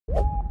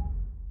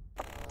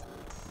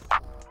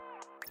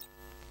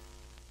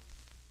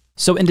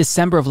So in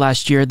December of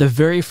last year, the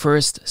very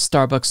first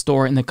Starbucks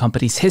store in the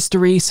company's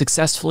history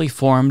successfully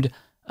formed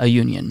a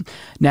union.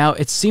 Now,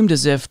 it seemed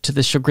as if, to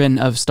the chagrin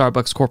of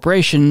Starbucks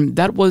Corporation,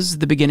 that was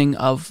the beginning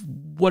of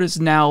what is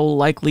now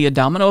likely a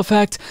domino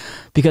effect,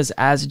 because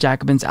as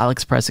Jacobin's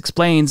Alex Press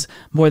explains,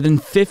 more than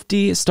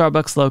 50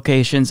 Starbucks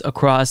locations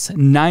across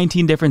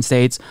 19 different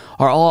states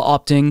are all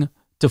opting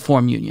to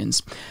form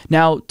unions.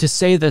 Now, to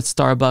say that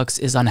Starbucks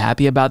is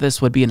unhappy about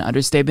this would be an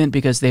understatement,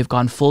 because they've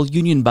gone full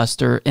union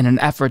buster in an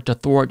effort to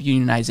thwart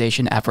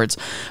unionization efforts.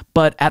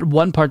 But at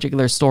one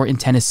particular store in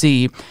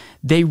Tennessee,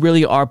 they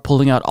really are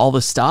pulling out all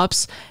the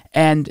stops,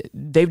 and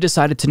they've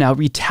decided to now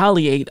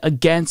retaliate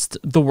against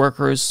the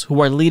workers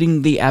who are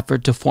leading the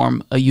effort to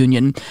form a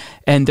union,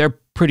 and they're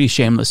pretty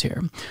shameless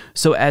here.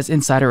 So as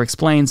Insider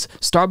explains,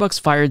 Starbucks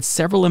fired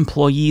several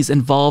employees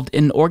involved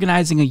in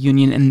organizing a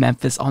union in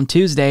Memphis on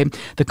Tuesday,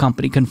 the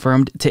company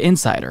confirmed to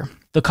Insider.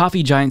 The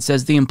coffee giant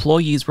says the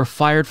employees were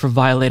fired for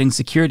violating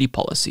security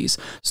policies.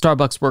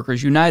 Starbucks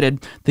Workers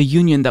United, the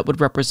union that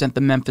would represent the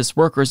Memphis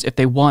workers if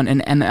they won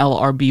an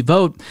NLRB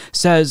vote,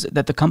 says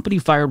that the company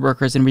fired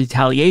workers in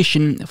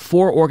retaliation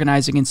for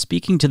organizing and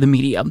speaking to the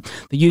media.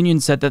 The union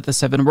said that the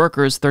 7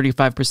 workers,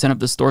 35% of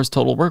the store's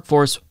total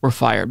workforce, were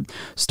fired.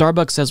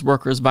 Starbucks says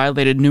workers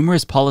violated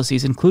numerous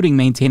policies, including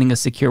maintaining a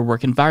secure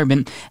work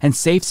environment and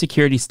safe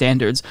security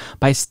standards,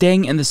 by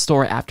staying in the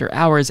store after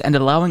hours and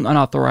allowing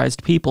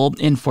unauthorized people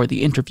in for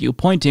the interview,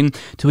 pointing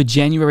to a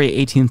January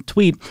 18th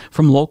tweet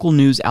from local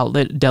news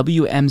outlet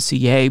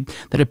WMCA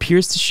that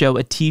appears to show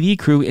a TV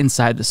crew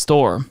inside the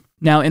store.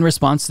 Now, in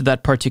response to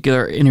that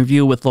particular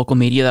interview with local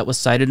media that was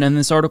cited in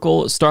this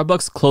article,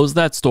 Starbucks closed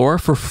that store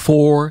for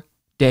 4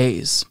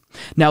 days.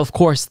 Now, of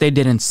course, they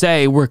didn't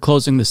say, we're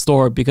closing the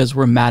store because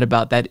we're mad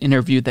about that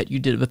interview that you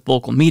did with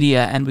local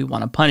media and we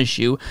want to punish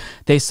you.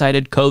 They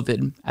cited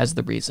COVID as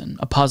the reason,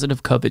 a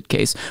positive COVID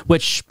case,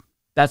 which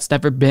that's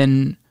never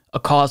been a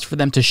cause for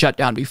them to shut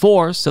down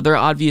before, so they're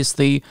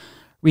obviously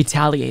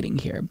retaliating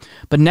here.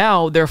 But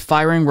now they're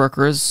firing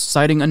workers,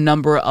 citing a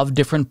number of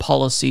different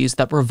policies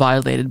that were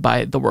violated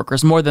by the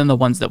workers, more than the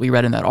ones that we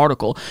read in that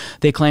article.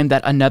 They claimed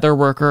that another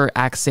worker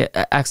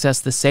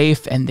accessed the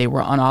safe and they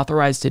were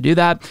unauthorized to do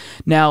that.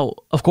 Now,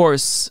 of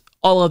course,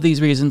 all of these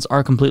reasons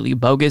are completely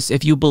bogus.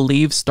 If you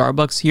believe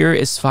Starbucks here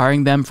is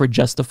firing them for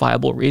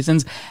justifiable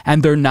reasons,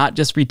 and they're not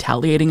just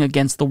retaliating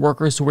against the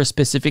workers who are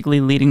specifically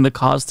leading the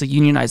cause to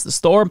unionize the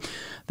store,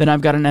 then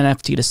I've got an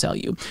NFT to sell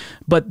you.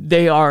 But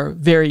they are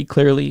very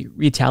clearly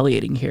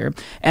retaliating here.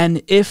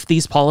 And if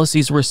these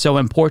policies were so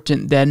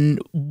important, then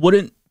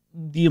wouldn't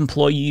the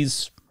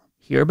employees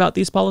hear about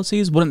these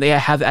policies? Wouldn't they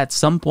have at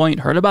some point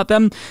heard about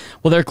them?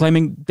 Well, they're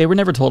claiming they were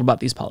never told about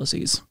these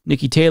policies.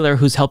 Nikki Taylor,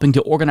 who's helping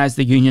to organize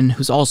the union,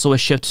 who's also a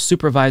shift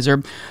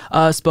supervisor,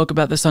 spoke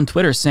about this on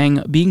Twitter,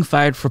 saying, being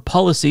fired for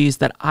policies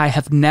that I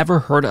have never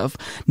heard of,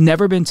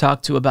 never been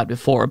talked to about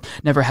before,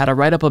 never had a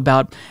write-up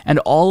about, and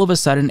all of a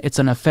sudden it's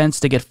an offense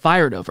to get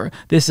fired over.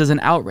 This is an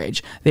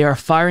outrage. They are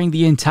firing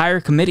the entire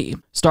committee.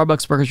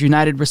 Starbucks Workers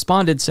United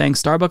responded, saying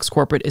Starbucks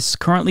corporate is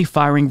currently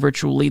firing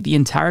virtually the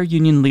entire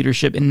union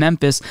leadership in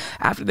Memphis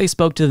after they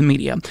spoke to the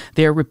media.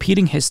 They are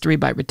repeating history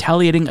by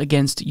retaliating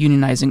against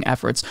unionizing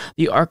efforts.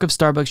 The arc of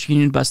Starbucks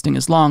union busting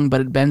is long,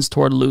 but it bends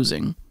toward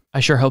losing. I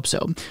sure hope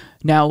so.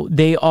 Now,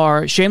 they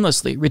are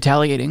shamelessly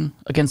retaliating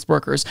against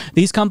workers.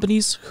 These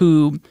companies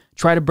who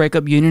try to break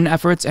up union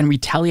efforts and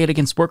retaliate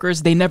against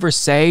workers, they never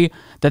say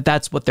that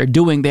that's what they're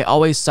doing. They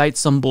always cite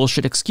some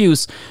bullshit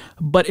excuse.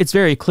 But it's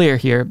very clear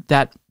here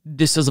that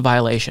this is a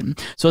violation.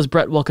 So as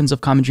Brett Wilkins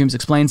of Common Dreams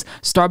explains,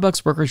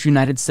 Starbucks Workers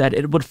United said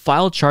it would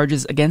file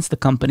charges against the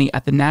company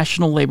at the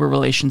National Labor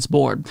Relations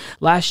Board.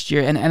 Last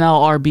year, an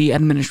NLRB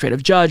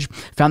administrative judge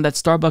found that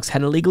Starbucks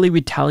had illegally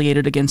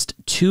retaliated against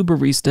 2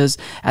 baristas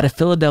at a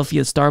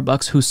Philadelphia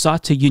Starbucks who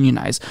sought to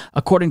unionize.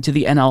 According to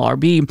the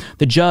NLRB,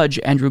 the judge,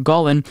 Andrew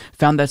Gollin,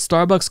 found that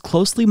Starbucks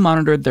closely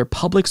monitored their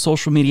public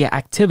social media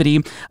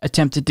activity,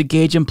 attempted to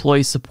gauge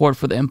employee support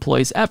for the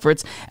employees'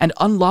 efforts, and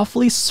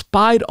unlawfully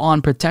spied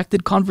on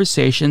protected conversations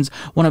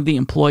one of the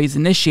employees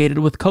initiated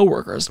with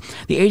coworkers.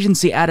 The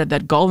agency added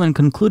that Gollin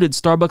concluded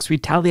Starbucks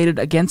retaliated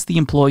against the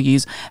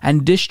employees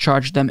and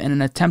discharged them in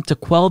an attempt to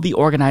quell the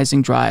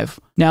organizing drive.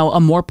 Now, A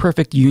More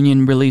Perfect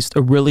Union released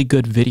a really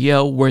good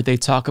video where they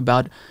talk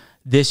about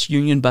this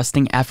union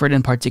busting effort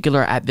in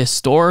particular at this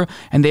store,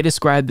 and they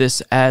describe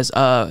this as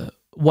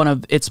one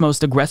of its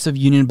most aggressive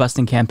union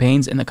busting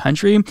campaigns in the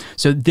country.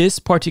 So this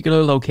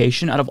particular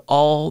location, out of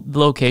all the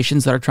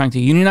locations that are trying to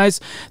unionize,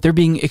 they're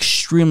being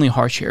extremely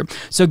harsh here.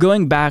 So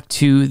going back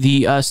to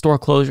the store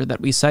closure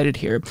that we cited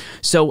here,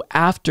 so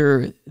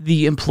after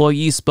the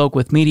employees spoke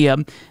with media,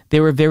 they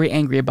were very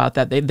angry about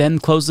that. They then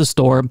closed the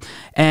store,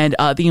 and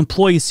the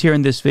employees here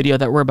in this video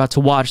that we're about to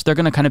watch, they're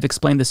going to kind of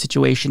explain the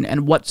situation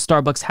and what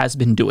Starbucks has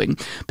been doing.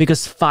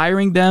 Because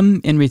firing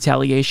them in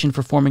retaliation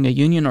for forming a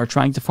union or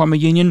trying to form a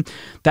union,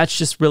 that's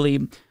just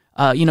really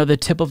the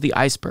tip of the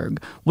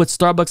iceberg. What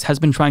Starbucks has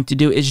been trying to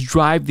do is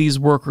drive these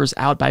workers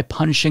out by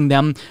punishing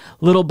them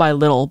little by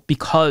little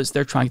because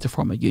they're trying to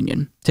form a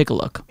union. Take a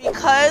look.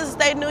 Because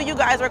they knew you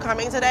guys were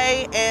coming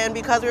today, and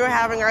because we were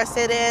having our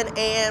sit-in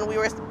and we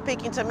were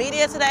speaking to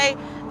media today,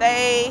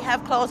 they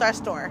have closed our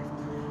store.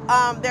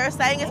 They're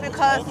saying it's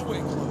because...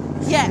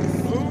 Yes.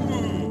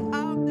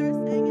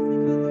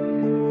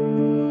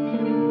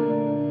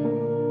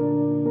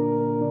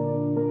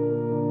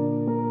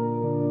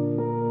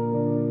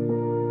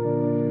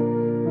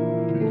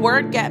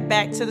 Word got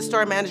back to the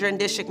store manager and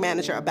district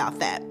manager about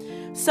that.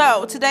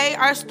 So today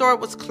our store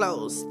was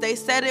closed. They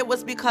said it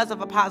was because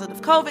of a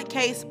positive COVID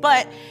case,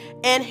 but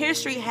and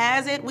history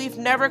has it, we've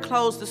never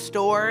closed the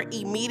store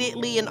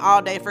immediately and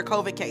all day for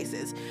COVID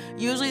cases.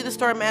 Usually the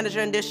store manager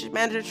and district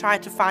manager try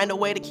to find a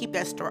way to keep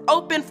that store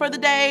open for the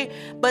day,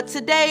 but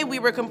today we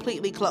were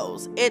completely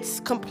closed. It's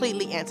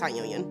completely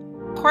anti-union.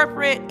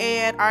 Corporate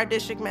and our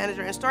district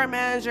manager and store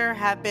manager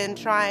have been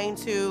trying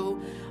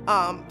to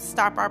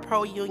stop our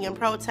pro-union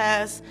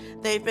protests.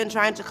 They've been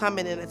trying to come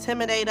in and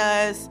intimidate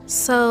us.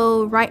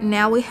 So right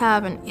now we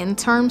have an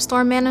interim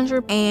store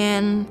manager,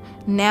 and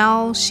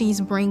now she's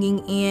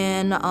bringing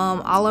in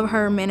all of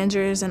her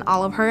managers and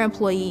all of her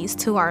employees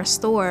to our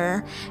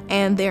store,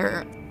 and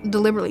they're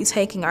deliberately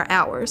taking our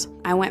hours.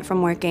 I went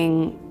from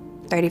working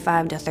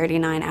 35 to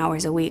 39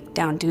 hours a week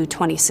down to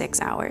 26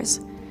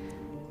 hours.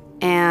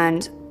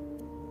 And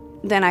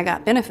then I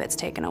got benefits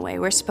taken away.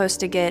 We're supposed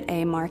to get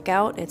a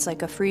markout. It's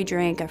like a free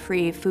drink, a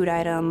free food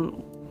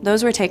item.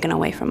 Those were taken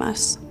away from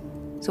us.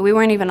 So we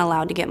weren't even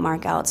allowed to get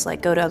markouts,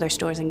 like go to other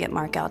stores and get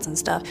markouts and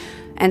stuff.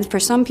 And for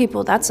some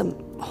people, that's a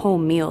whole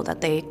meal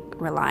that they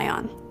rely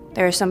on.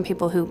 There are some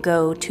people who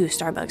go to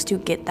Starbucks to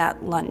get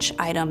that lunch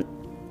item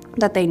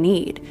that they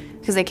need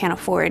because they can't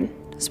afford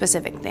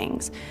specific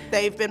things.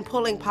 They've been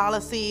pulling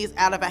policies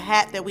out of a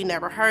hat that we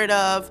never heard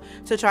of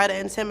to try to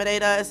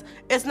intimidate us.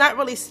 It's not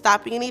really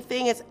stopping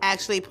anything, it's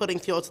actually putting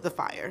fuel to the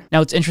fire.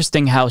 Now, it's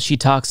interesting how she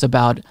talks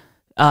about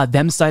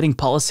them citing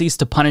policies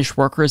to punish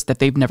workers that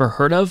they've never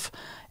heard of,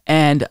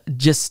 and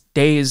just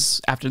days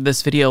after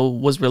this video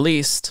was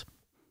released,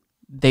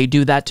 they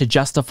do that to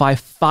justify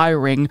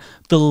firing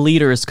the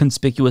leaders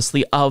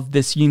conspicuously of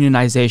this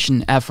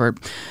unionization effort.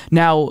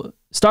 Now,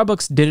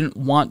 Starbucks didn't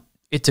want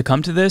it to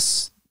come to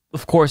this.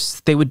 Of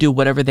course, they would do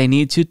whatever they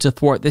need to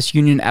thwart this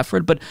union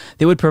effort, but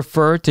they would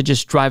prefer to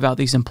just drive out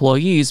these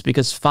employees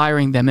because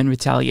firing them in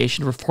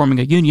retaliation for forming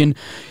a union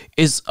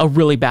is a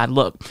really bad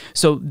look.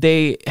 So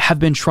they have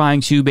been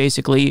trying to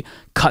basically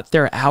cut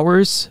their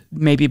hours,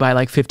 maybe by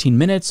like 15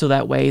 minutes, so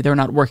that way they're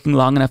not working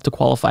long enough to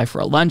qualify for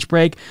a lunch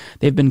break.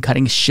 They've been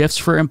cutting shifts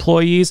for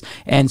employees,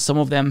 and some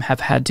of them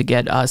have had to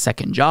get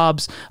second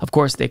jobs. Of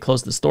course, they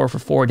closed the store for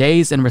 4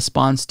 days in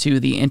response to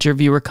the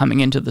interviewer coming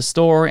into the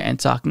store and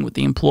talking with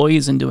the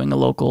employees and doing a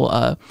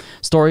local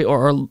story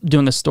or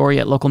doing a story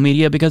at local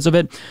media because of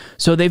it.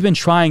 So they've been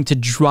trying to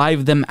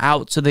drive them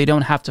out so they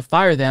don't have to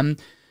fire them.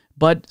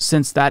 But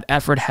since that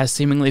effort has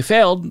seemingly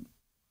failed,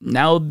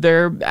 now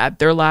they're at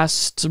their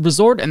last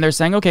resort and they're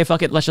saying, okay,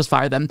 fuck it, let's just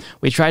fire them.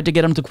 We tried to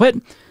get them to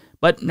quit,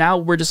 but now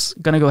we're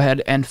just going to go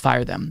ahead and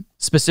fire them.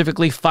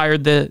 Specifically, fire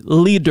the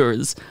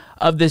leaders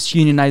of this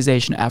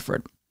unionization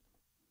effort.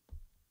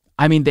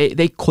 I mean,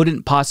 they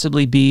couldn't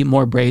possibly be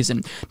more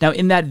brazen. Now,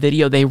 in that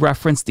video, they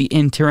referenced the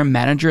interim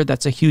manager.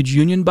 That's a huge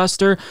union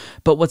buster.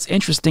 But what's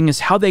interesting is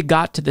how they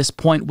got to this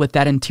point with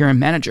that interim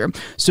manager.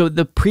 So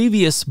the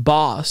previous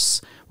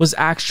boss was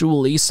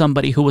actually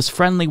somebody who was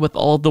friendly with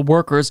all the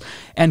workers,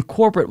 and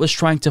corporate was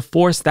trying to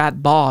force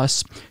that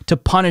boss to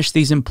punish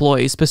these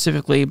employees,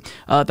 specifically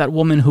that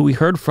woman who we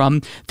heard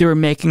from. They were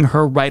making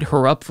her write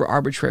her up for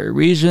arbitrary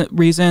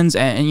reasons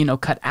and you know,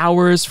 cut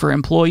hours for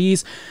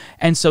employees.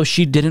 And so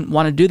she didn't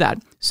want to do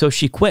that. So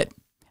she quit.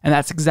 And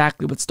that's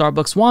exactly what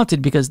Starbucks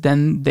wanted, because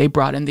then they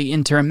brought in the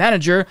interim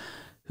manager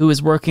who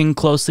is working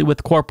closely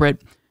with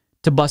corporate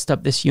to bust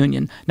up this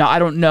union. Now, I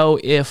don't know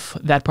if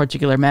that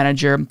particular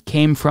manager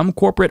came from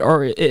corporate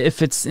or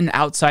if it's an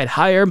outside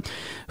hire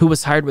who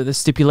was hired with a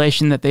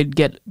stipulation that they'd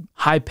get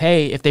high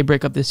pay if they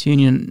break up this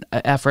union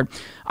effort.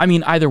 I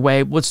mean, either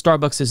way, what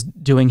Starbucks is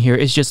doing here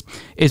is just,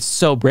 it's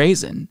so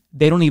brazen.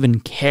 They don't even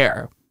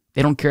care.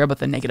 They don't care about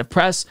the negative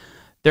press.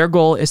 Their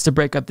goal is to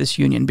break up this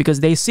union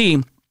because they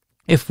see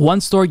if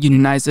one store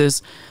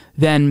unionizes,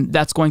 then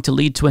that's going to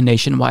lead to a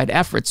nationwide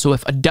effort. So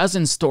if a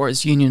dozen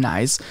stores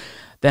unionize,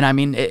 then, I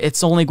mean,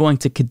 it's only going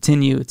to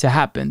continue to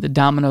happen. The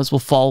dominoes will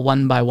fall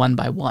one by one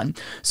by one.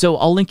 So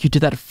I'll link you to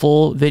that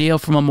full video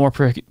from A More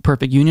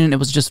Perfect Union. It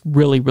was just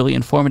really, really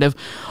informative.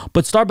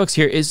 But Starbucks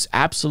here is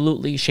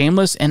absolutely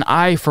shameless, and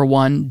I, for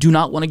one, do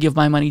not want to give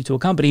my money to a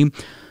company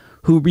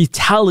who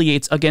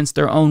retaliates against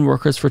their own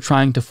workers for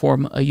trying to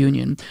form a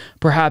union.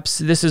 Perhaps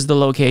this is the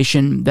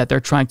location that they're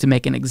trying to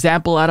make an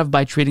example out of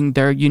by treating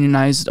their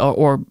unionized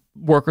or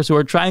workers who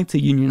are trying to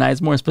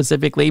unionize more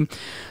specifically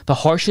the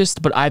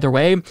harshest. But either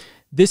way,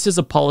 this is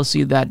a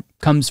policy that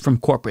comes from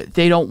corporate.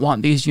 They don't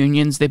want these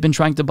unions. They've been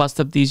trying to bust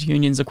up these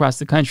unions across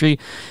the country.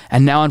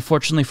 And now,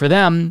 unfortunately for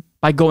them,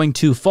 by going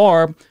too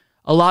far,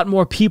 a lot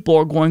more people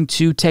are going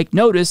to take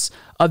notice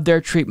of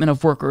their treatment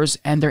of workers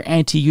and their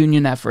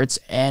anti-union efforts,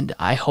 and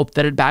I hope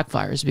that it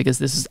backfires because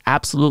this is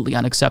absolutely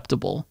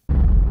unacceptable.